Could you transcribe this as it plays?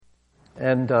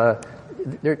And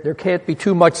there can't be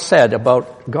too much said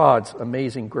about God's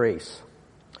amazing grace.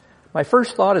 My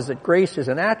first thought is that grace is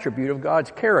an attribute of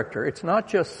God's character. It's not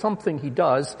just something He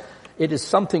does, it is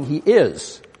something He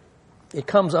is. It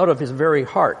comes out of His very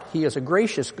heart. He is a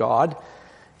gracious God.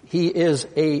 He is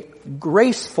a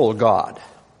graceful God.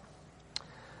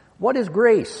 What is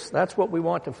grace? That's what we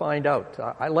want to find out.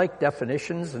 I like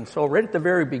definitions, and so right at the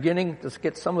very beginning, let's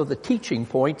get some of the teaching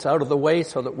points out of the way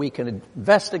so that we can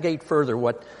investigate further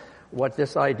what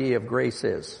this idea of grace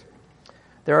is.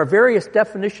 There are various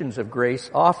definitions of grace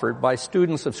offered by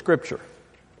students of Scripture,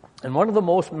 and one of the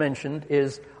most mentioned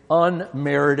is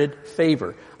unmerited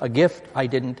favor, a gift I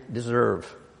didn't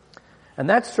deserve. And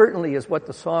that certainly is what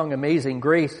the song Amazing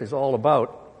Grace is all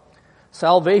about.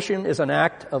 Salvation is an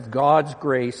act of God's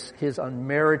grace, His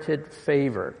unmerited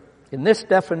favor. In this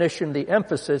definition, the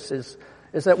emphasis is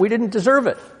that we didn't deserve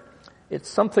it. It's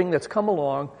something that's come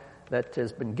along that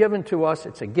has been given to us.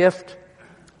 It's a gift,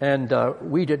 and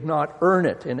we did not earn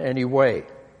it in any way.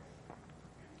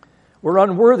 We're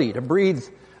unworthy to breathe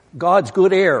God's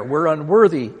good air. We're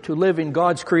unworthy to live in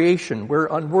God's creation. We're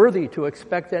unworthy to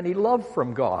expect any love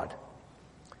from God.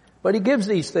 But He gives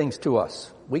these things to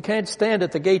us. We can't stand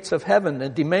at the gates of heaven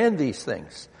and demand these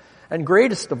things. And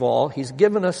greatest of all, He's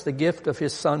given us the gift of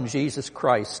His Son, Jesus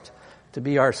Christ, to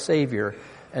be our Savior,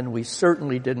 and we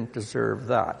certainly didn't deserve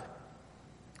that.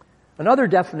 Another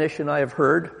definition I have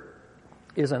heard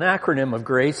is an acronym of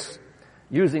grace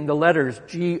using the letters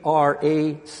G-R-A-C-E,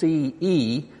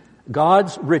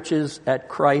 God's riches at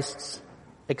Christ's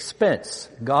expense.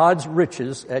 God's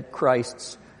riches at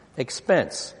Christ's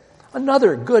expense.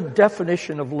 Another good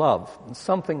definition of love, and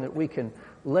something that we can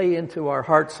lay into our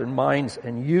hearts and minds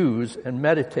and use and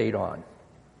meditate on.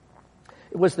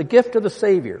 It was the gift of the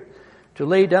Savior to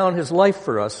lay down His life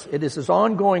for us. It is His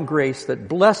ongoing grace that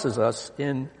blesses us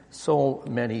in so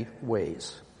many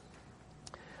ways.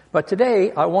 But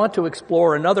today, I want to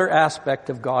explore another aspect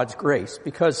of God's grace,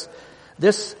 because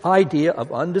this idea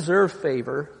of undeserved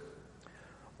favor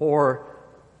or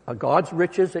God's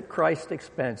riches at Christ's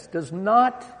expense does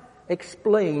not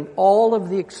explain all of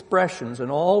the expressions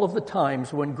and all of the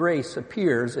times when grace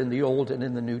appears in the Old and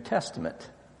in the New Testament.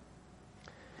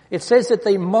 It says that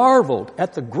they marveled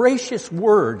at the gracious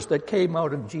words that came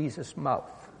out of Jesus'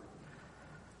 mouth.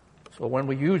 So when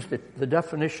we use the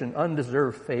definition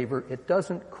undeserved favor, it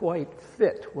doesn't quite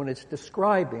fit when it's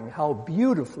describing how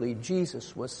beautifully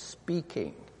Jesus was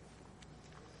speaking,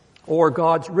 or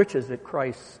God's riches at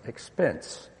Christ's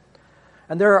expense.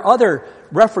 And there are other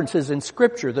references in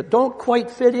Scripture that don't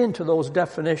quite fit into those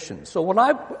definitions. So what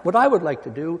I would like to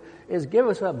do is give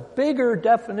us a bigger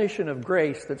definition of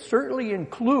grace that certainly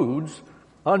includes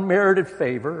unmerited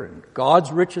favor and God's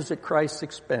riches at Christ's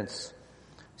expense.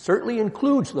 Certainly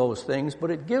includes those things, but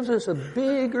it gives us a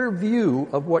bigger view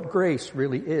of what grace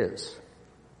really is.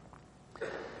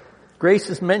 Grace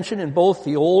is mentioned in both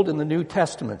the Old and the New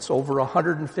Testaments. Over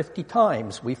 150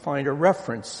 times we find a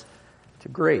reference to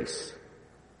grace.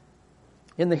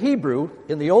 In the Hebrew,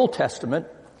 in the Old Testament,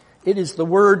 it is the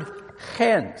word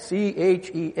chen,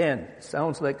 C-H-E-N.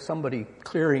 Sounds like somebody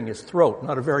clearing his throat.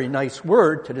 Not a very nice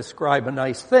word to describe a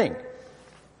nice thing.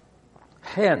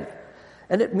 Chen.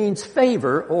 And it means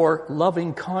favor or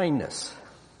loving kindness.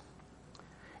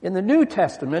 In the New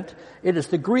Testament, it is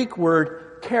the Greek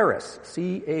word charis,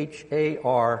 C-H-A-R-I-S,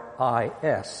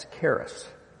 charis.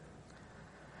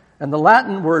 And the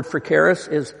Latin word for charis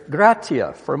is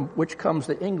gratia, from which comes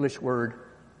the English word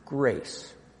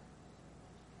grace.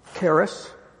 Charis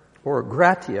or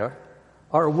gratia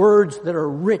are words that are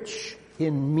rich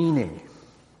in meaning.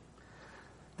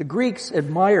 The Greeks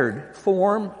admired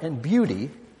form and beauty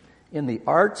in the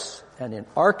arts and in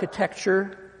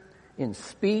architecture, in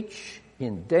speech,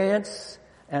 in dance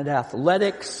and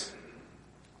athletics.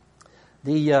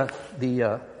 The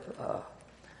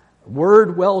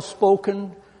word well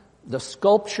spoken, the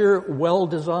sculpture well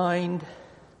designed,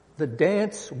 the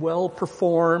dance well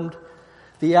performed,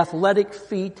 the athletic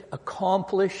feat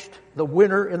accomplished, the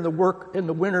winner in the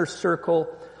winner's circle,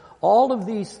 all of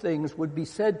these things would be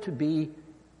said to be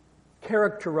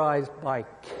characterized by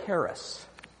charis.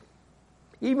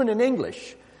 Even in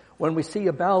English, when we see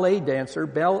a ballet dancer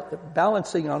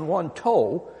balancing on one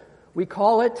toe, we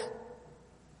call it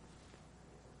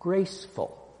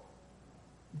graceful.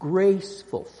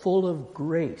 Graceful, full of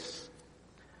grace.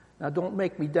 Now don't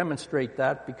make me demonstrate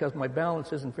that, because my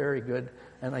balance isn't very good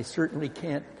and I certainly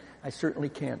can't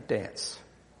dance.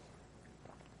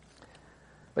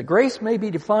 But grace may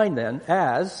be defined then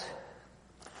as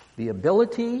the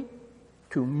ability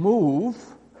to move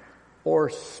or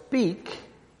speak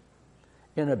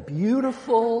in a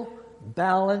beautiful,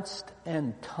 balanced,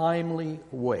 and timely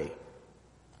way.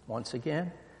 Once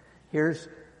again, here's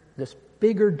this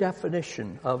bigger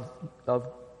definition of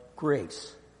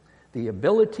grace. The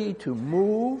ability to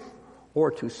move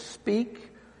or to speak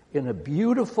in a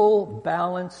beautiful,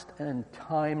 balanced, and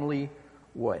timely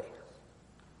way.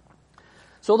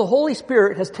 So the Holy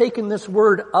Spirit has taken this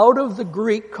word out of the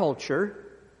Greek culture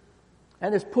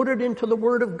and has put it into the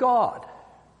Word of God.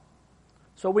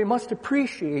 So we must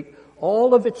appreciate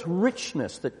all of its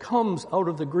richness that comes out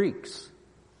of the Greeks.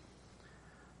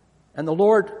 And the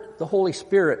Lord, the Holy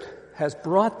Spirit, has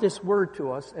brought this word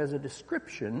to us as a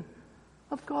description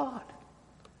of God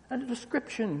and a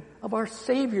description of our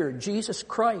Savior, Jesus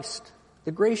Christ,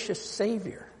 the gracious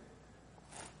Savior.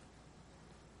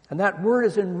 And that word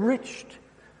is enriched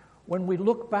when we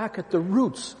look back at the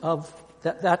roots of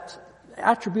that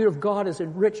attribute of God is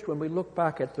enriched when we look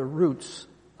back at the roots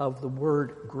of the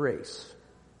word grace.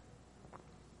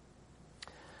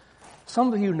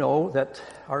 Some of you know that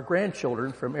our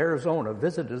grandchildren from Arizona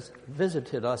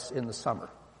visited us in the summer.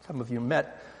 Some of you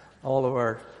met all of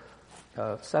our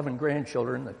 7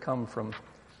 grandchildren that come from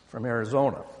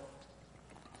Arizona.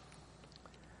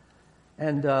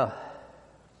 And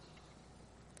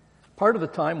part of the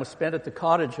time was spent at the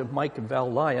cottage of Mike and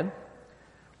Val Lyon,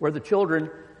 where the children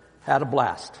had a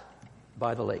blast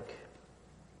by the lake.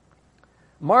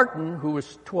 Martin, who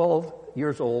was 12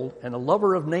 years old and a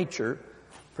lover of nature,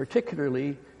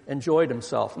 particularly enjoyed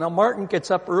himself. Now, Martin gets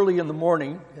up early in the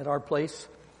morning at our place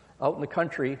out in the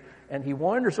country, and he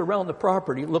wanders around the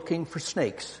property looking for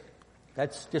snakes.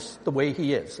 That's just the way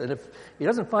he is. And if he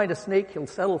doesn't find a snake, he'll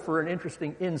settle for an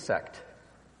interesting insect.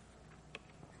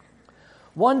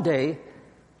 One day,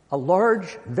 a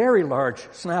large, very large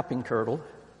snapping turtle,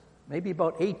 maybe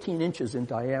about 18 inches in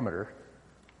diameter,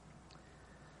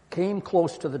 came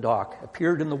close to the dock,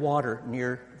 appeared in the water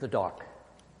near the dock.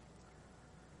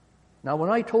 Now, when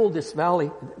I told this story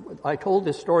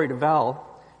to Val,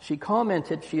 she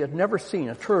commented she had never seen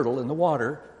a turtle in the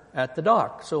water at the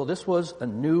dock. So this was a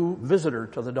new visitor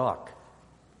to the dock.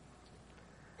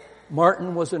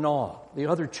 Martin was in awe. The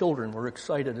other children were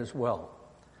excited as well.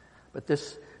 But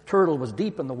this turtle was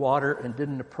deep in the water and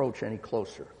didn't approach any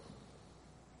closer.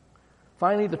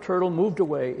 Finally, the turtle moved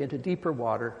away into deeper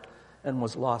water and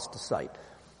was lost to sight.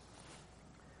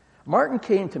 Martin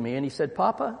came to me and he said,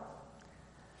 "Papa,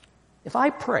 if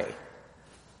I pray,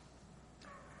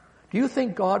 do you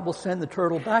think God will send the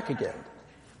turtle back again?"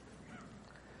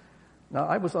 Now,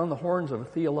 I was on the horns of a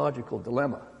theological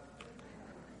dilemma.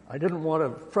 I didn't want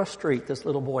to frustrate this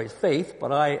little boy's faith,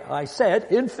 but I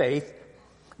said, in faith,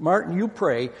 "Martin, you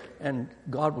pray, and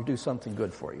God will do something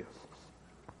good for you."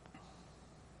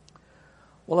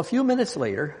 Well, a few minutes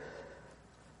later,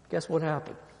 guess what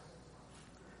happened?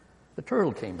 The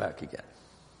turtle came back again.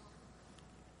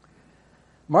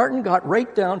 Martin got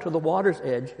right down to the water's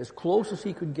edge, as close as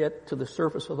he could get to the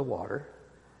surface of the water,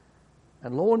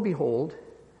 and lo and behold,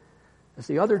 as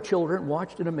the other children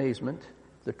watched in amazement,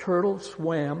 the turtle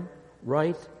swam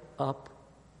right up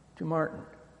to Martin.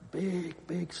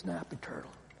 Big snappy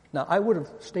turtle. Now, I would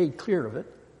have stayed clear of it.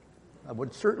 I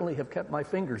would certainly have kept my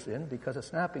fingers in, because a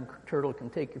snapping turtle can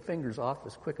take your fingers off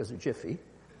as quick as a jiffy.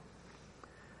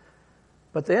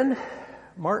 But then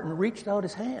Martin reached out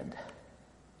his hand,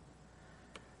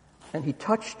 and he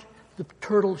touched the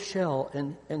turtle's shell,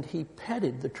 and he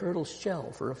petted the turtle's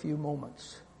shell for a few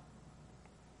moments.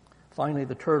 Finally,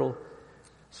 the turtle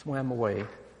swam away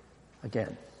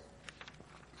again.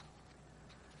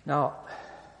 Now,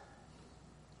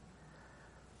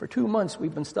 for 2 months,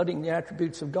 we've been studying the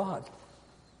attributes of God.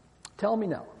 Tell me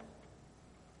now,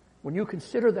 when you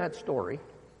consider that story,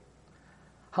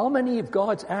 how many of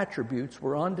God's attributes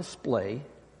were on display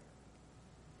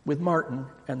with Martin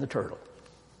and the turtle?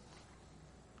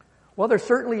 Well, there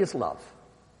certainly is love.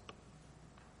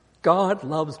 God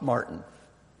loves Martin.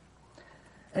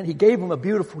 And he gave him a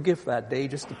beautiful gift that day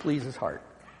just to please his heart.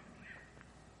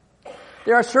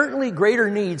 There are certainly greater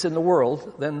needs in the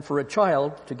world than for a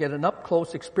child to get an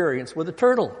up-close experience with a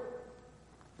turtle.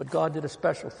 But God did a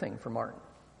special thing for Martin.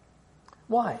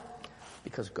 Why?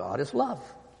 Because God is love.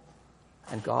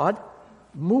 And God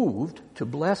moved to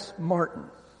bless Martin.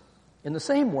 In the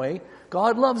same way,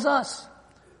 God loves us.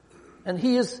 And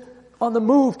he is on the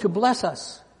move to bless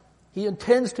us. He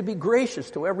intends to be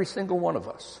gracious to every single one of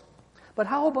us. But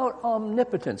how about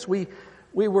omnipotence? We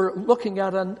were looking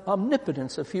at an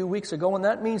omnipotence a few weeks ago, and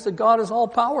that means that God is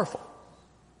all-powerful.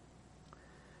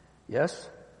 Yes,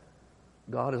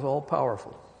 God is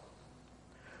all-powerful.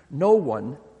 No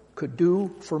one could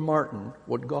do for Martin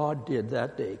what God did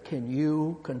that day. Can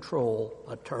you control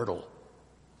a turtle?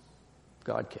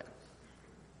 God can.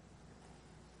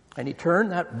 And he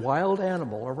turned that wild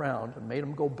animal around and made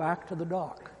him go back to the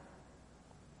dock.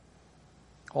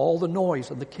 All the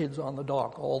noise of the kids on the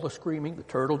dock, all the screaming, the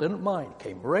turtle didn't mind.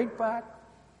 Came right back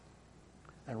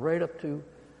and right up to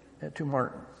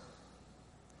Martin.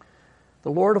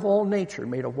 The Lord of all nature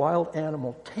made a wild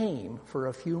animal tame for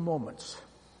a few moments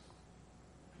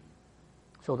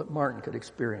so that Martin could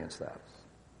experience that.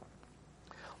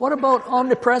 What about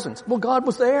omnipresence? Well, God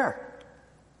was there.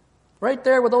 Right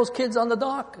there with those kids on the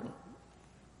dock. And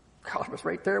God was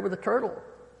right there with the turtle.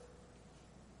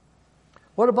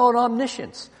 What about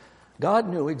omniscience? God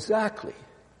knew exactly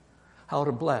how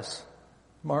to bless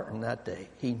Martin that day.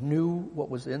 He knew what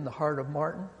was in the heart of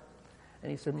Martin. And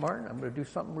he said, Martin, I'm going to do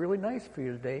something really nice for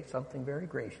you today, something very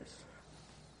gracious.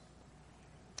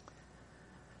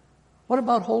 What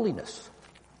about holiness?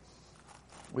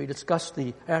 We discussed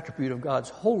the attribute of God's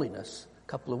holiness a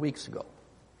couple of weeks ago.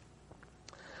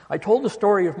 I told the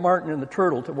story of Martin and the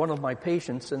turtle to one of my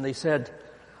patients, and they said,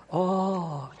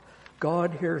 oh,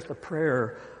 God hears the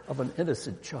prayer of an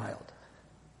innocent child.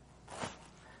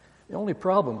 The only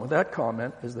problem with that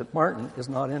comment is that Martin is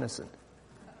not innocent.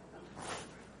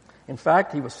 In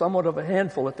fact, he was somewhat of a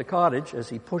handful at the cottage as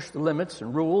he pushed the limits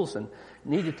and rules and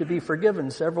needed to be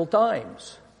forgiven several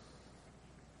times.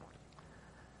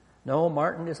 No,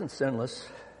 Martin isn't sinless,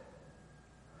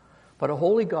 but a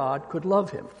holy God could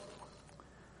love him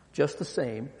just the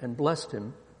same and blessed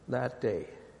him that day.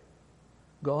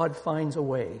 God finds a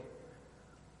way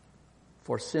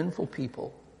for sinful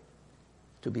people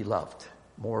to be loved.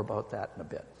 More about that in a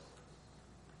bit.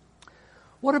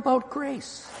 What about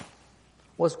grace?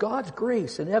 Was God's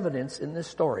grace in evidence in this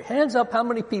story? Hands up, how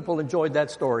many people enjoyed that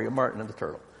story of Martin and the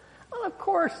turtle? Well, of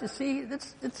course, you see,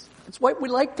 it's what we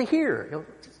like to hear. You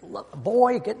know, a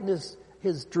boy getting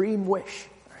his dream wish.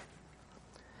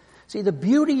 See, the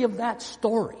beauty of that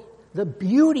story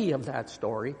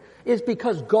is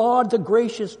because God, the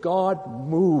gracious God,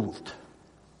 moved.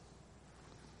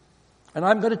 And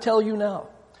I'm going to tell you now,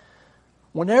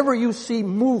 whenever you see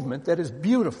movement that is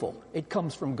beautiful, it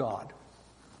comes from God.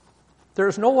 There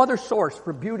is no other source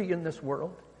for beauty in this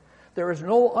world. There is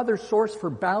no other source for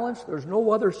balance. There's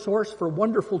no other source for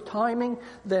wonderful timing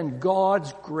than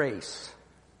God's grace.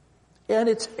 And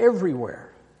it's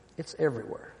everywhere. It's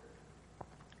everywhere.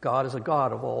 God is a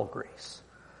God of all grace.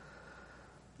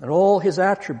 And all his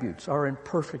attributes are in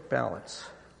perfect balance.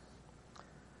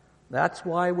 That's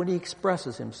why when he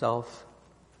expresses himself,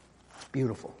 it's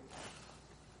beautiful.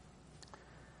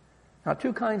 Now,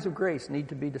 two kinds of grace need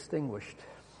to be distinguished.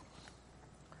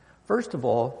 First of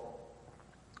all,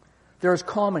 there's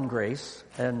common grace,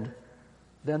 and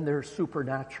then there's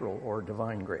supernatural or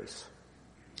divine grace.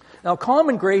 Now,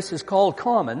 common grace is called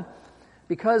common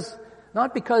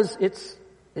not because it's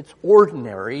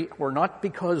ordinary, or not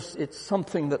because it's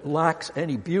something that lacks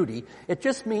any beauty. It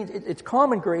just means it's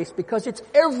common grace because it's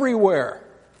everywhere.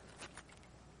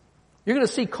 You're going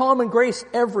to see common grace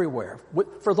everywhere.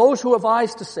 For those who have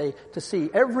eyes to see,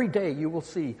 every day you will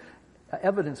see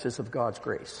evidences of God's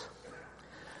grace.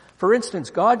 For instance,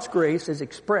 God's grace is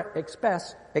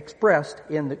expressed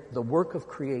in the work of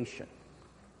creation.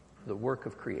 The work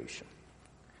of creation.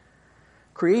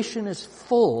 Creation is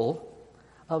full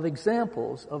of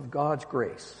examples of God's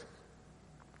grace.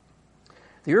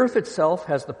 The earth itself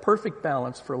has the perfect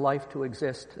balance for life to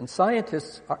exist, and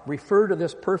scientists refer to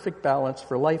this perfect balance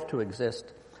for life to exist,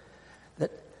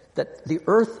 that the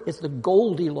earth is the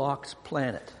Goldilocks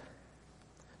planet.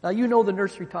 Now, you know the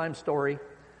nursery time story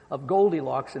of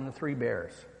Goldilocks and the three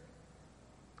bears.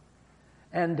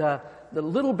 And the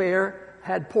little bear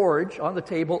had porridge on the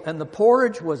table, and the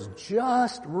porridge was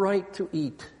just right to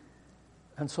eat.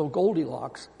 And so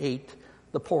Goldilocks ate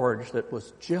the porridge that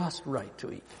was just right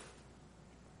to eat.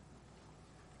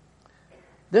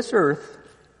 This earth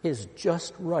is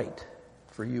just right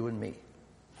for you and me.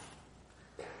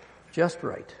 Just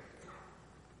right.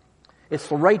 It's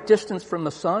the right distance from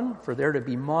the sun for there to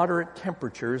be moderate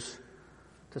temperatures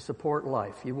to support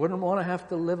life. You wouldn't want to have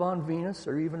to live on Venus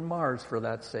or even Mars for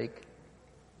that sake.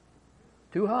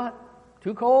 Too hot,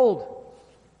 too cold.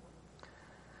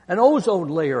 An ozone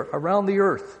layer around the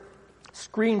earth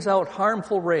screens out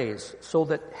harmful rays so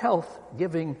that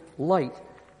health-giving light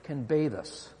can bathe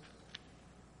us.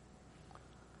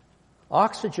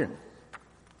 Oxygen,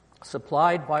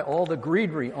 supplied by all the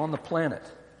greenery on the planet,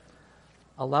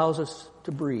 allows us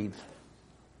to breathe.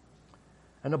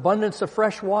 An abundance of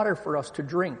fresh water for us to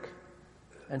drink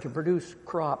and to produce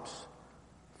crops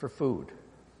for food.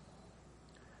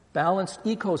 Balanced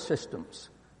ecosystems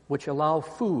which allow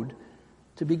food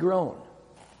to be grown.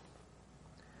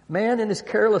 Man in his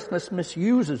carelessness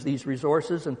misuses these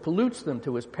resources and pollutes them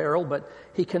to his peril, but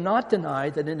he cannot deny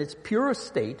that in its purest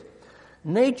state,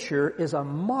 nature is a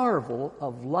marvel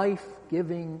of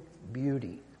life-giving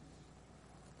beauty.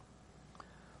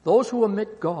 Those who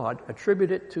omit God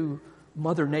attribute it to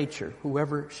Mother Nature,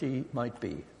 whoever she might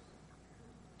be.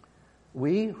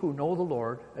 We who know the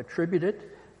Lord attribute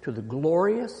it to the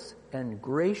glorious and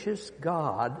gracious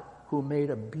God who made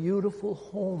a beautiful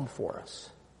home for us.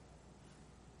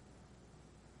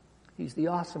 He's the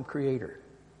awesome creator.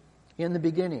 In the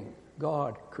beginning,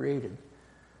 God created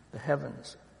the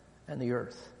heavens and the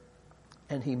earth.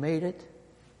 And he made it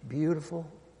beautiful,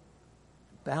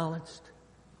 balanced,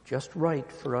 just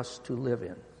right for us to live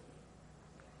in.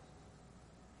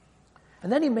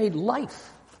 And then he made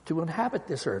life to inhabit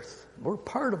this earth. We're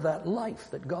part of that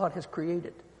life that God has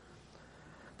created.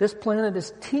 This planet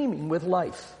is teeming with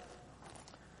life.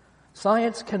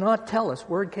 Science cannot tell us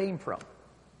where it came from.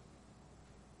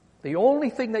 The only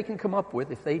thing they can come up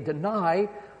with, if they deny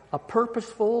a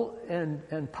purposeful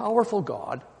and powerful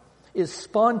God, is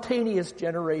spontaneous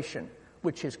generation,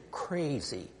 which is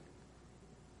crazy.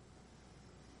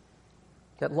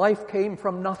 That life came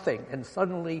from nothing, and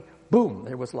suddenly, boom,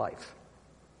 there was life.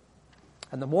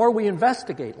 And the more we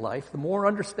investigate life, the more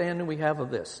understanding we have of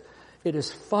this. It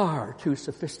is far too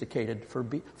sophisticated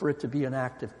for it to be an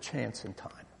act of chance and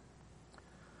time.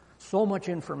 So much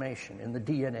information in the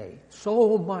DNA,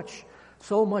 so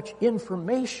much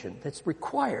information that's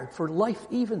required for life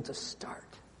even to start.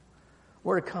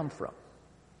 Where did it come from?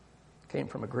 It came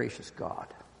from a gracious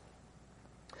God.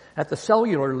 At the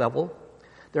cellular level,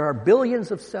 there are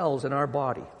billions of cells in our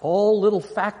body, all little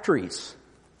factories,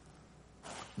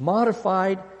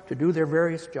 modified to do their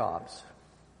various jobs.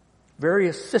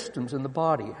 Various systems in the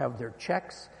body have their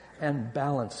checks and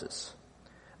balances,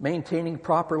 maintaining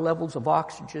proper levels of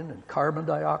oxygen and carbon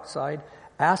dioxide,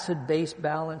 acid-base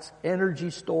balance,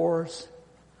 energy stores.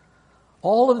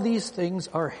 All of these things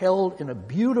are held in a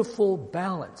beautiful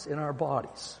balance in our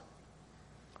bodies.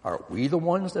 Are we the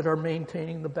ones that are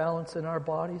maintaining the balance in our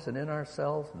bodies and in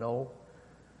ourselves? No.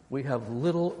 We have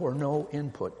little or no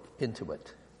input into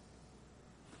it.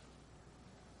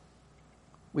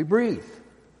 We breathe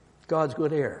God's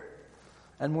good air.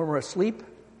 And when we're asleep,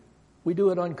 we do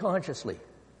it unconsciously.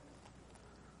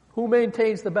 Who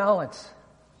maintains the balance?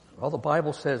 Well, the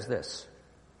Bible says this.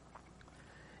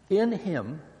 In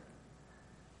him,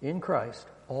 in Christ,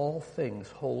 all things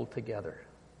hold together.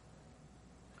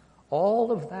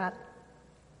 All of that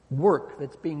work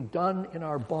that's being done in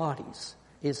our bodies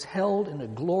is held in a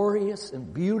glorious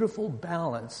and beautiful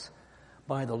balance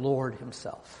by the Lord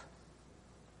himself.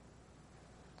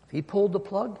 If he pulled the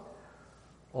plug,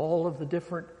 all of the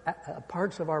different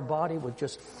parts of our body would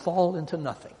just fall into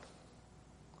nothing.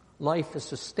 Life is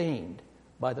sustained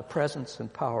by the presence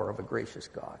and power of a gracious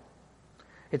God.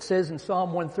 It says in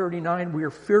Psalm 139, we are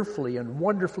fearfully and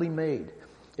wonderfully made.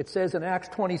 It says in Acts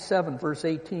 27, verse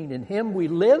 18, in him we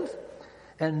live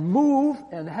and move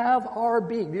and have our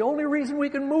being. The only reason we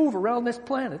can move around this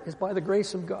planet is by the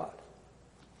grace of God.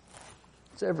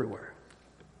 It's everywhere.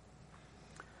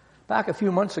 Back a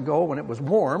few months ago when it was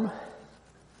warm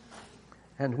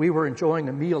and we were enjoying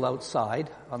a meal outside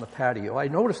on the patio, I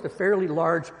noticed a fairly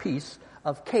large piece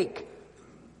of cake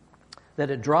that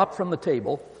had dropped from the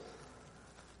table,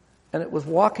 and it was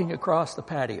walking across the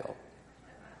patio.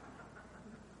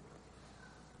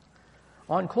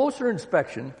 On closer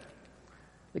inspection,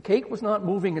 the cake was not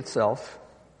moving itself.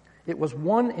 It was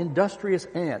one industrious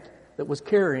ant that was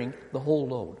carrying the whole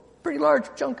load. Pretty large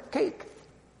chunk of cake.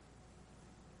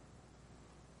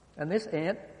 And this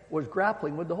ant was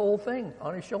grappling with the whole thing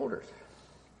on his shoulders,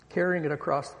 carrying it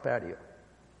across the patio.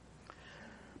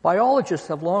 Biologists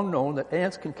have long known that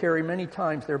ants can carry many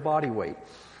times their body weight.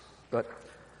 But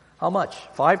how much?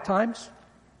 5 times?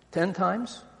 10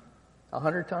 times?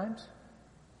 100 times?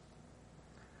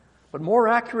 But more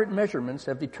accurate measurements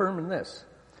have determined this,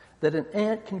 that an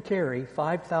ant can carry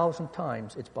 5,000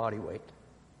 times its body weight.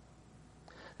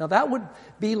 Now that would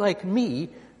be like me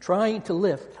trying to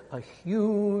lift a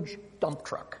huge dump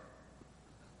truck.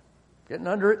 Getting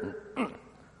under it and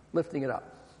lifting it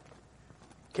up.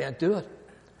 Can't do it.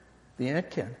 The ant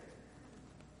can.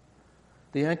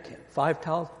 The ant can.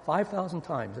 5,000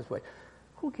 times this way.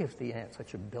 Who gives the ant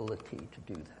such ability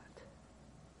to do that?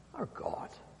 Our God.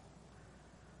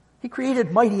 He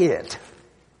created mighty ant.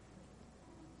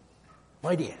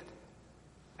 Mighty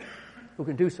ant. Who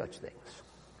can do such things.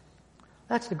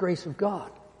 That's the grace of God.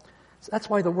 That's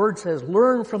why the word says,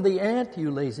 learn from the ant,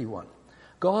 you lazy one.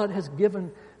 God has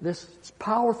given this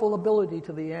powerful ability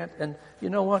to the ant, and you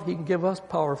know what? He can give us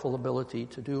powerful ability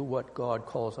to do what God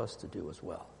calls us to do as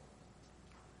well.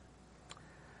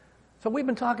 So we've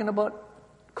been talking about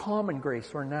common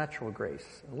grace or natural grace.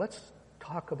 Let's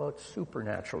talk about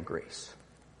supernatural grace.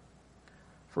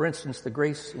 For instance, the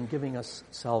grace in giving us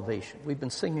salvation. We've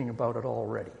been singing about it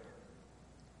already.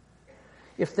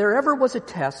 If there ever was a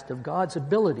test of God's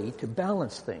ability to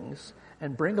balance things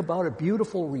and bring about a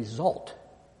beautiful result,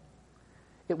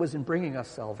 it was in bringing us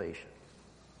salvation.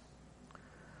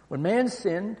 When man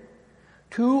sinned,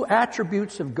 two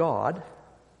attributes of God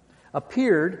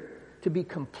appeared to be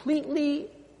completely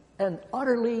and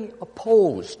utterly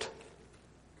opposed: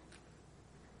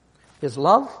 His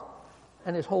love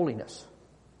and His holiness.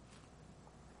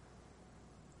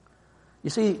 You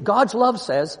see, God's love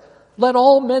says, let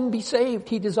all men be saved.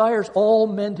 He desires all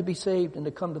men to be saved and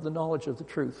to come to the knowledge of the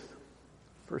truth.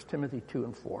 1 Timothy 2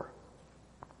 and 4.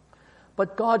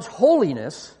 But God's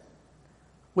holiness,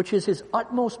 which is His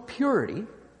utmost purity,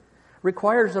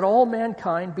 requires that all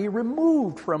mankind be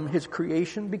removed from His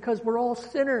creation because we're all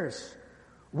sinners.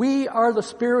 We are the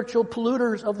spiritual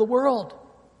polluters of the world.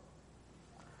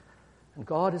 And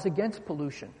God is against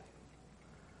pollution.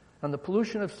 And the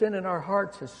pollution of sin in our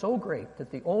hearts is so great that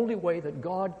the only way that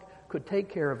God could take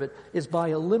care of it is by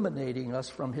eliminating us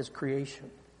from His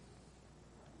creation.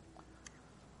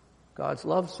 God's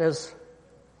love says,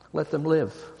 let them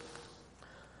live.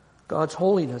 God's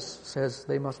holiness says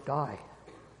they must die.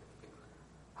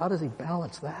 How does He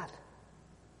balance that?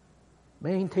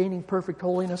 Maintaining perfect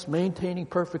holiness, maintaining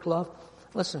perfect love.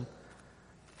 Listen,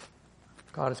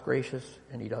 God is gracious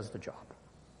and He does the job.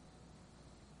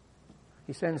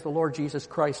 He sends the Lord Jesus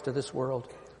Christ to this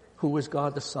world, who is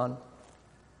God the Son.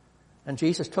 And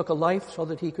Jesus took a life so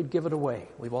that He could give it away.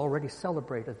 We've already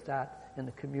celebrated that in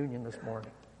the communion this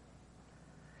morning.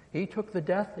 He took the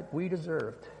death that we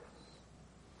deserved.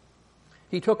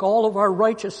 He took all of our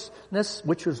righteousness,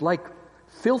 which was like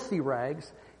filthy rags.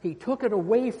 He took it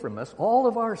away from us. All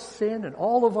of our sin and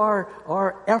all of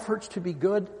our efforts to be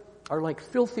good are like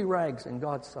filthy rags in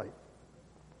God's sight.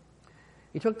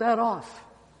 He took that off.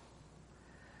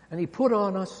 And He put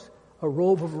on us a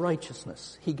robe of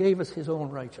righteousness. He gave us His own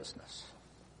righteousness.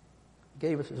 He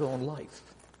gave us His own life.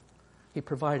 He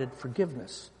provided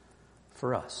forgiveness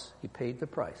for us. He paid the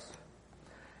price.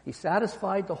 He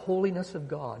satisfied the holiness of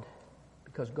God,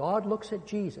 because God looks at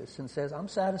Jesus and says, I'm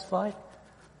satisfied.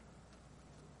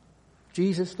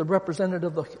 Jesus, the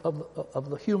representative of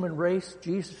the human race,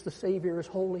 Jesus the Savior, is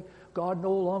holy. God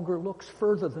no longer looks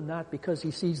further than that, because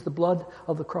He sees the blood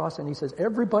of the cross and He says,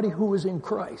 everybody who is in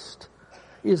Christ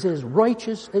is as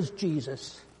righteous as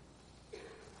Jesus.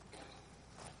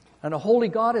 And a holy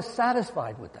God is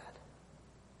satisfied with that,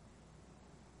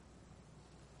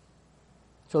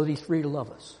 so that He's free to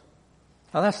love us.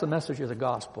 Now that's the message of the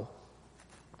gospel.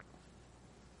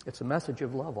 It's a message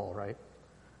of love, all right.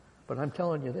 But I'm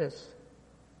telling you this,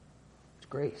 it's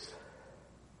grace.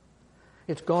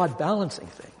 It's God balancing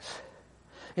things.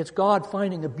 It's God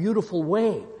finding a beautiful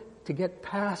way to get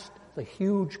past the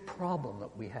huge problem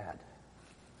that we had.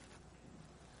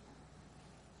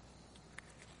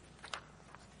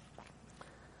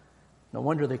 No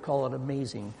wonder they call it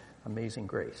amazing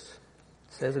grace.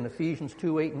 It says in Ephesians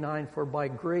 2, 8 and 9, for by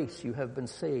grace you have been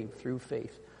saved through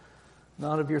faith.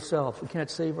 Not of yourself. We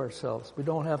can't save ourselves. We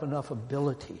don't have enough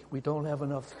ability. We don't have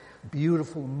enough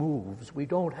beautiful moves. We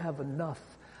don't have enough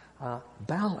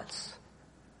balance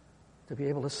to be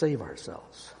able to save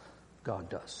ourselves. God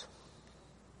does.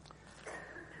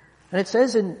 And it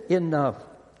says in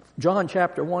John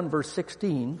chapter 1, verse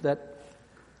 16, that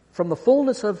from the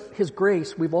fullness of His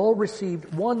grace, we've all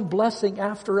received one blessing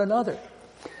after another.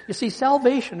 You see,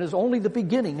 salvation is only the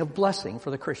beginning of blessing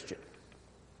for the Christian.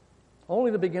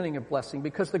 Only the beginning of blessing,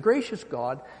 because the gracious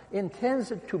God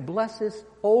intends it to bless us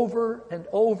over and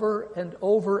over and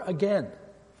over again.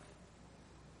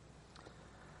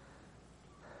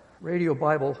 Radio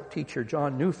Bible teacher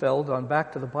John Neufeld on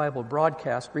Back to the Bible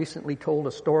broadcast recently told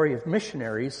a story of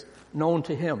missionaries known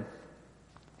to him.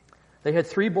 They had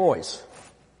 3 boys,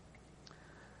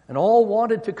 and all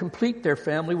wanted to complete their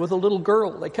family with a little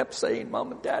girl. They kept saying,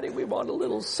 Mom and Daddy, we want a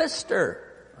little sister.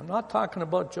 I'm not talking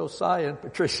about Josiah and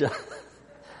Patricia.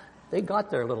 They got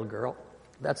their little girl.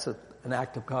 That's an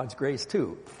act of God's grace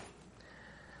too.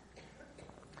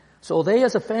 So they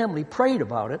as a family prayed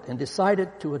about it and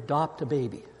decided to adopt a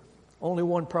baby. Only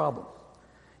one problem.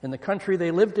 In the country they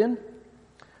lived in,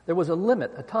 there was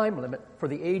a time limit for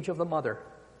the age of the mother.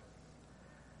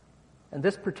 And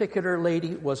this particular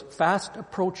lady was fast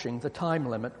approaching the time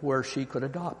limit where she could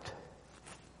adopt.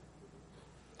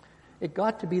 It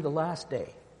got to be the last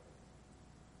day.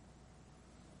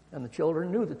 And the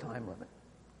children knew the time limit.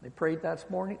 They prayed that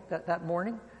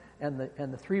morning, and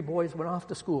the 3 boys went off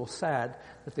to school sad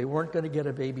that they weren't going to get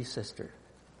a baby sister.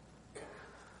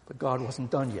 But God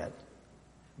wasn't done yet.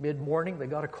 Mid-morning, they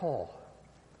got a call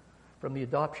from the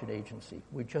adoption agency.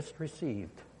 We just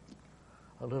received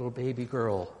a little baby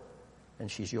girl, and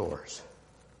she's yours.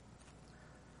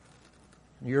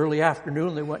 In the early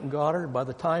afternoon, they went and got her. By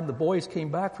the time the boys came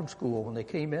back from school, when they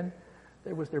came in,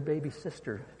 there was their baby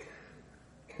sister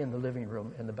in the living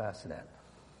room in the bassinet.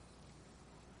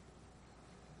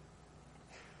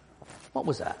 What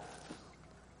was that?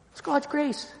 It's God's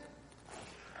grace.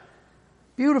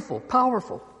 Beautiful,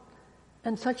 powerful,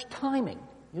 and such timing.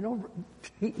 You know,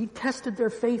 he tested their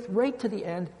faith right to the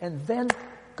end, and then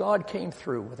God came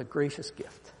through with a gracious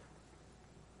gift.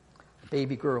 A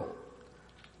baby girl,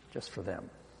 just for them.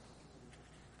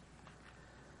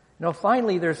 Now,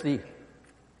 finally, there's the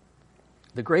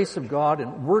grace of God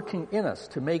and working in us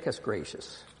to make us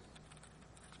gracious.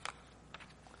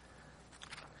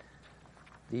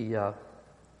 The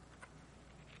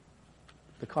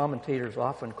commentators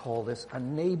often call this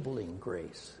enabling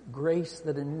grace. Grace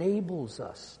that enables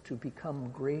us to become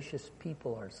gracious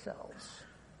people ourselves.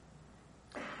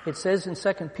 It says in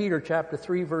 2 Peter chapter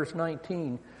 3, verse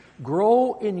 19,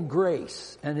 grow in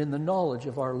grace and in the knowledge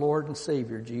of our Lord and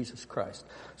Savior, Jesus Christ.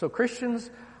 So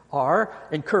Christians are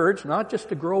encouraged not just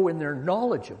to grow in their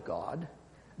knowledge of God,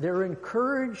 they're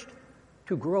encouraged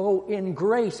to grow in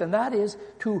grace, and that is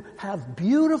to have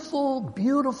beautiful,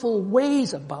 beautiful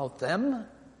ways about them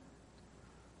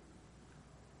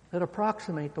that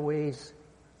approximate the ways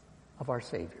of our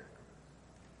Savior.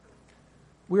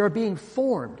 We are being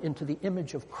formed into the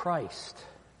image of Christ,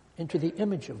 into the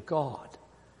image of God,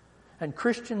 and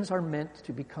Christians are meant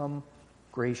to become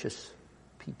gracious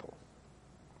people.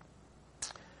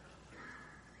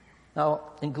 Now,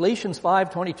 in Galatians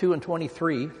 5:22 and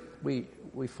 23,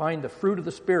 we find the fruit of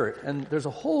the Spirit, and there's a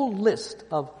whole list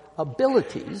of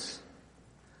abilities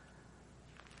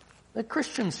that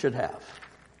Christians should have.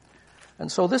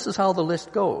 And so this is how the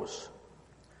list goes.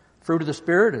 Fruit of the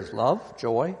Spirit is love,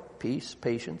 joy, peace,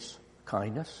 patience,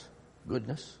 kindness,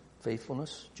 goodness,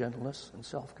 faithfulness, gentleness, and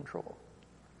self-control.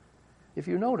 If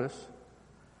you notice,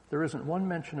 there isn't one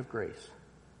mention of grace.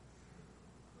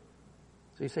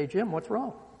 So you say, Jim, what's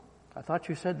wrong? I thought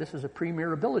you said this is a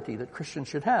premier ability that Christians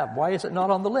should have. Why is it not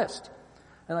on the list?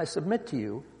 And I submit to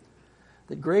you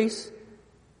that grace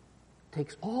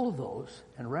takes all of those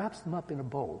and wraps them up in a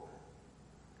bow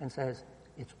and says,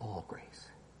 it's all grace.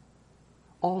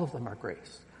 All of them are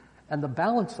grace. And the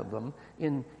balance of them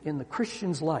in the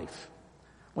Christian's life,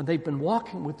 when they've been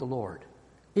walking with the Lord,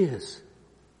 is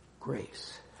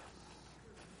grace.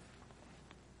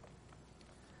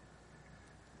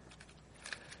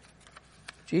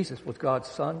 Jesus was God's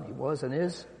Son. He was and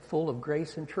is full of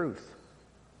grace and truth.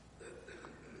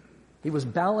 He was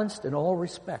balanced in all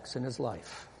respects in his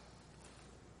life.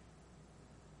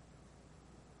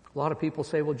 A lot of people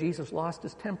say, well, Jesus lost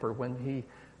his temper when he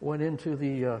went into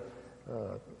the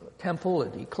temple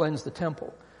and he cleansed the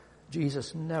temple.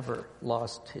 Jesus never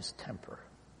lost his temper.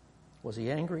 Was he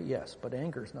angry? Yes, but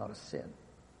anger is not a sin.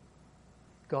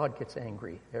 God gets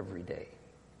angry every day.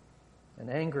 And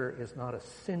anger is not a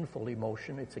sinful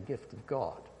emotion, it's a gift of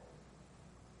God.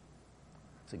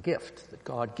 It's a gift that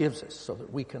God gives us so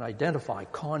that we can identify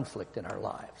conflict in our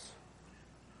lives.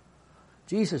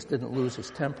 Jesus didn't lose his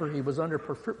temper. He was under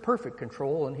perfect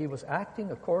control, and he was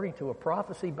acting according to a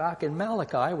prophecy back in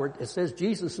Malachi where it says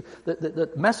Jesus,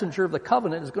 the messenger of the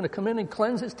covenant, is going to come in and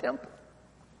cleanse his temple.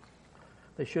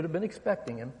 They should have been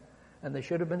expecting him, and they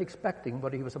should have been expecting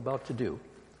what he was about to do.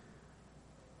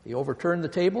 He overturned the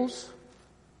tables,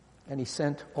 and he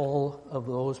sent all of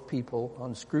those people,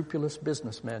 unscrupulous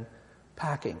businessmen,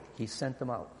 packing. He sent them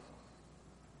out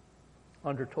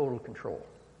under total control.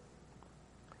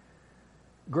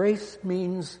 Grace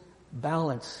means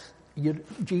balance.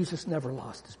 Jesus never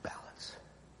lost his balance.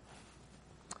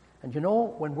 And you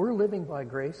know, when we're living by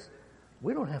grace,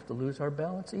 we don't have to lose our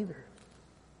balance either.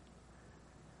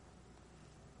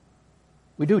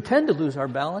 We do tend to lose our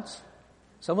balance.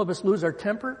 Some of us lose our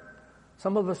temper.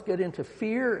 Some of us get into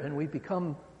fear and we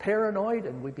become paranoid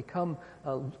and we become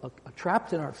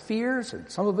trapped in our fears. And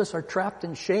some of us are trapped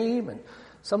in shame. And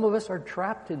some of us are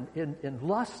trapped in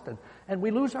lust. And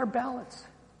we lose our balance.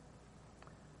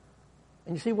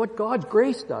 And you see, what God's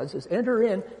grace does is enter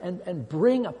in and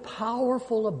bring a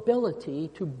powerful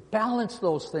ability to balance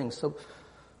those things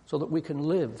so that we can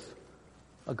live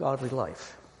a godly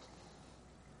life.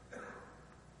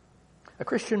 A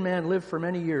Christian man lived for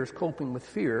many years coping with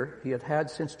fear he had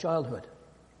had since childhood.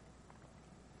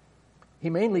 He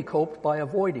mainly coped by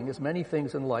avoiding as many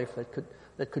things in life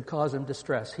that could cause him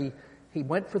distress. He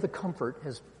went for the comfort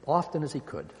as often as he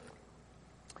could.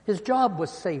 His job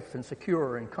was safe and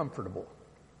secure and comfortable.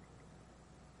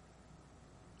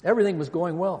 Everything was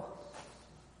going well.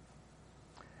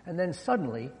 And then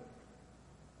suddenly,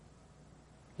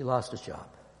 he lost his job.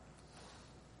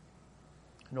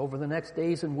 And over the next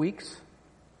days and weeks,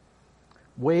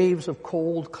 waves of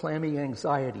cold, clammy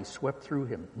anxiety swept through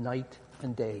him night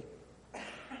and day.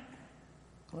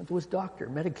 Went to his doctor.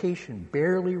 Medication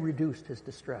barely reduced his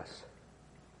distress.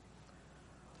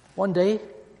 One day,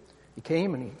 he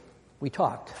came and we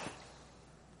talked.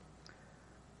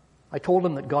 I told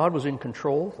him that God was in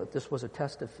control, that this was a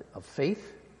test of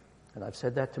faith, and I've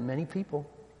said that to many people,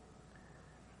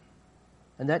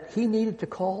 and that he needed to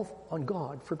call on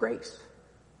God for grace,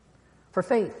 for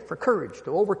faith, for courage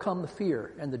to overcome the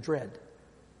fear and the dread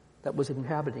that was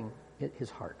inhabiting his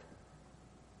heart.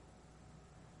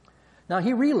 Now,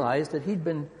 he realized that he'd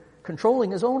been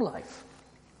controlling his own life.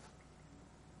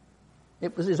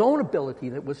 It was his own ability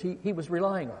that he was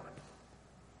relying on,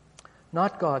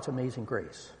 not God's amazing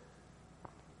grace.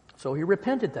 So he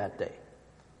repented that day.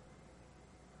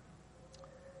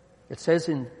 It says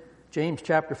in James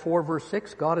chapter 4, verse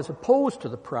 6, God is opposed to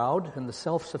the proud and the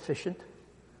self-sufficient,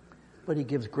 but he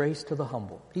gives grace to the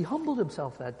humble. He humbled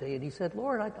himself that day and he said,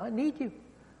 Lord, I need you.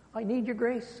 I need your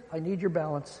grace. I need your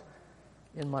balance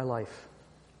in my life.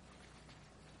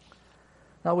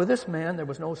 Now with this man, there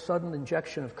was no sudden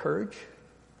injection of courage.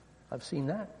 I've seen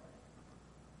that.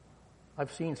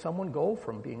 I've seen someone go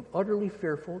from being utterly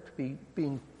fearful to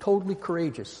being totally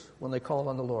courageous when they call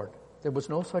on the Lord. There was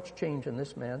no such change in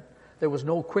this man. There was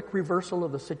no quick reversal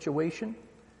of the situation.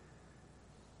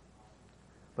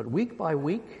 But week by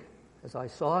week, as I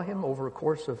saw him over a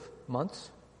course of months,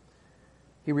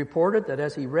 he reported that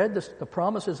as he read the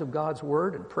promises of God's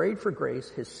Word and prayed for grace,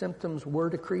 his symptoms were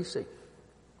decreasing.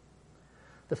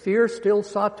 The fear still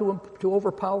sought to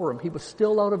overpower him. He was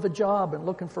still out of a job and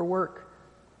looking for work.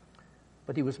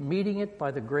 But he was meeting it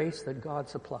by the grace that God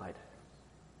supplied.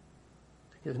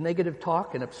 His negative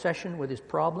talk and obsession with his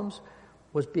problems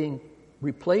was being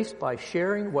replaced by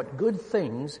sharing what good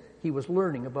things he was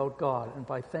learning about God and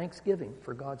by thanksgiving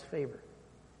for God's favor.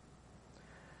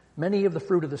 Many of the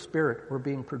fruit of the Spirit were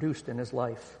being produced in his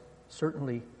life,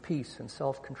 certainly peace and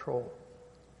self-control.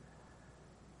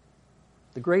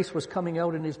 The grace was coming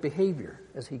out in his behavior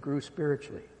as he grew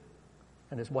spiritually,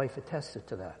 and his wife attested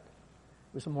to that.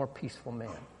 He was a more peaceful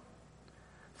man.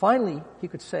 Finally, he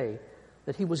could say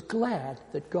that he was glad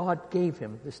that God gave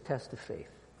him this test of faith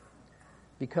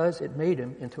because it made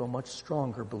him into a much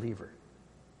stronger believer.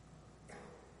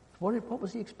 What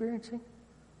was he experiencing?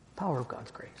 The power of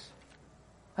God's grace.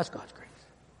 That's God's grace.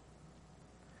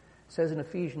 It says in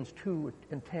Ephesians 2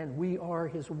 and 10, we are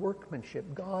his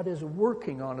workmanship. God is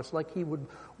working on us like he would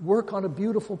work on a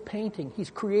beautiful painting. He's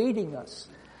creating us.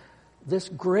 This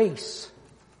grace,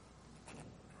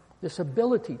 this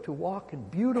ability to walk in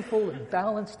beautiful and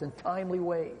balanced and timely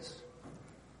ways.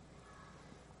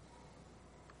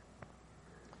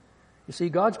 You see,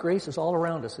 God's grace is all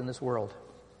around us in this world.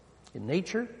 In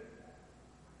nature,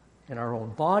 in our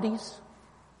own bodies,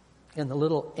 in the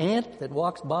little ant that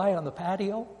walks by on the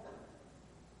patio.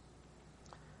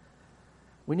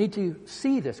 We need to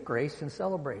see this grace and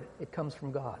celebrate it. It comes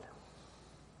from God.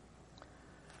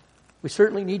 We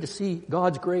certainly need to see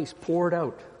God's grace poured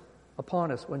out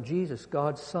upon us when Jesus,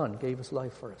 God's Son, gave his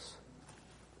life for us.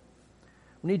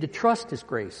 We need to trust his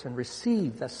grace and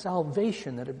receive the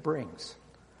salvation that it brings.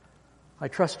 I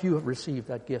trust you have received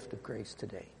that gift of grace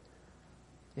today.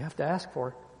 You have to ask for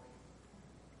it.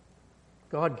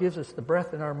 God gives us the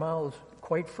breath in our mouths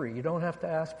quite free. You don't have to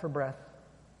ask for breath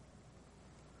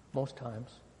most times.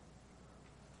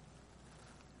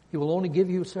 He will only give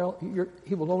you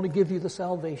the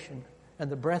salvation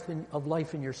and the breath of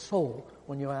life in your soul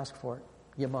when you ask for it.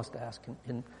 You must ask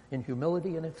in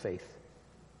humility and in faith.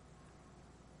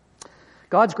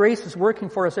 God's grace is working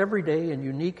for us every day in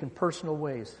unique and personal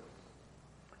ways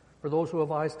for those who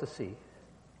have eyes to see.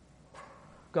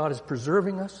 God is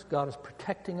preserving us. God is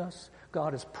protecting us.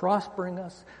 God is prospering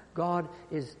us. God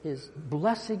is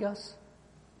blessing us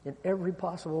in every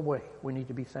possible way. We need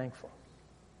to be thankful.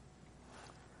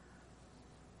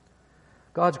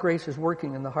 God's grace is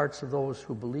working in the hearts of those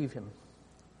who believe him,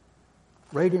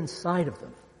 right inside of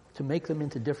them, to make them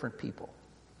into different people.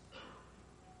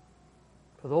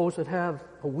 For those that have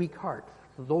a weak heart,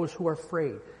 for those who are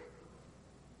afraid,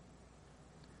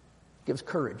 he gives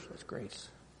courage, that's grace.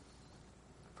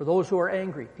 For those who are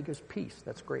angry, he gives peace,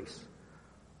 that's grace.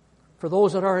 For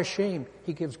those that are ashamed,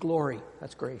 he gives glory,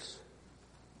 that's grace.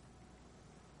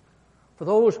 For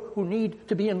those who need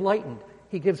to be enlightened,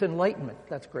 he gives enlightenment,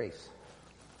 that's grace.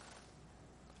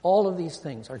 All of these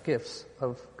things are gifts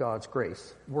of God's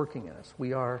grace working in us.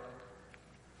 We are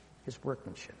his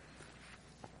workmanship.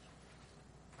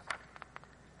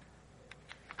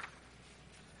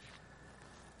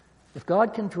 If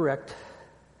God can direct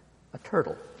a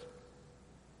turtle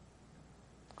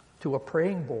to a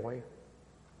praying boy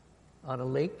on a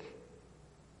lake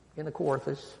in the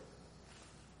Kawarthas,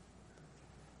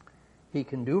 He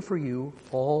can do for you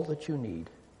all that you need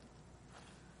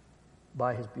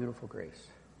by His beautiful grace.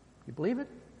 You believe it?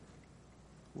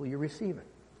 Will you receive it?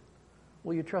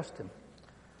 Will you trust Him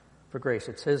for grace?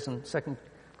 It says in 2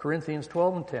 Corinthians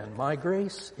 12:10, my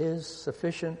grace is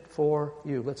sufficient for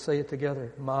you. Let's say it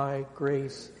together. My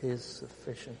grace is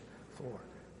sufficient for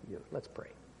you. Let's pray.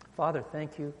 Father,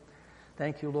 thank you.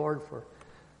 Thank you, Lord, for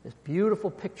this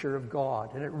beautiful picture of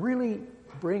God. And it really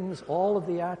brings all of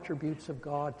the attributes of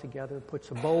God together, puts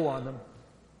a bow on them.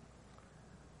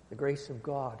 The grace of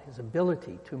God, His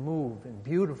ability to move in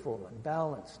beautiful and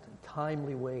balanced and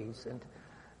timely ways,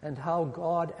 and how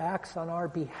God acts on our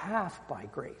behalf by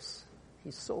grace.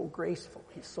 He's so graceful.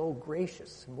 He's so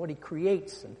gracious in what He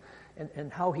creates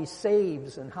and how He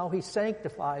saves and how He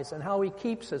sanctifies and how He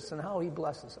keeps us and how He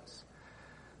blesses us.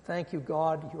 Thank you,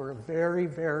 God. You're a very,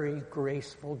 very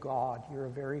graceful God. You're a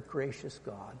very gracious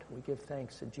God. We give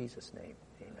thanks in Jesus' name.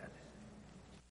 Amen.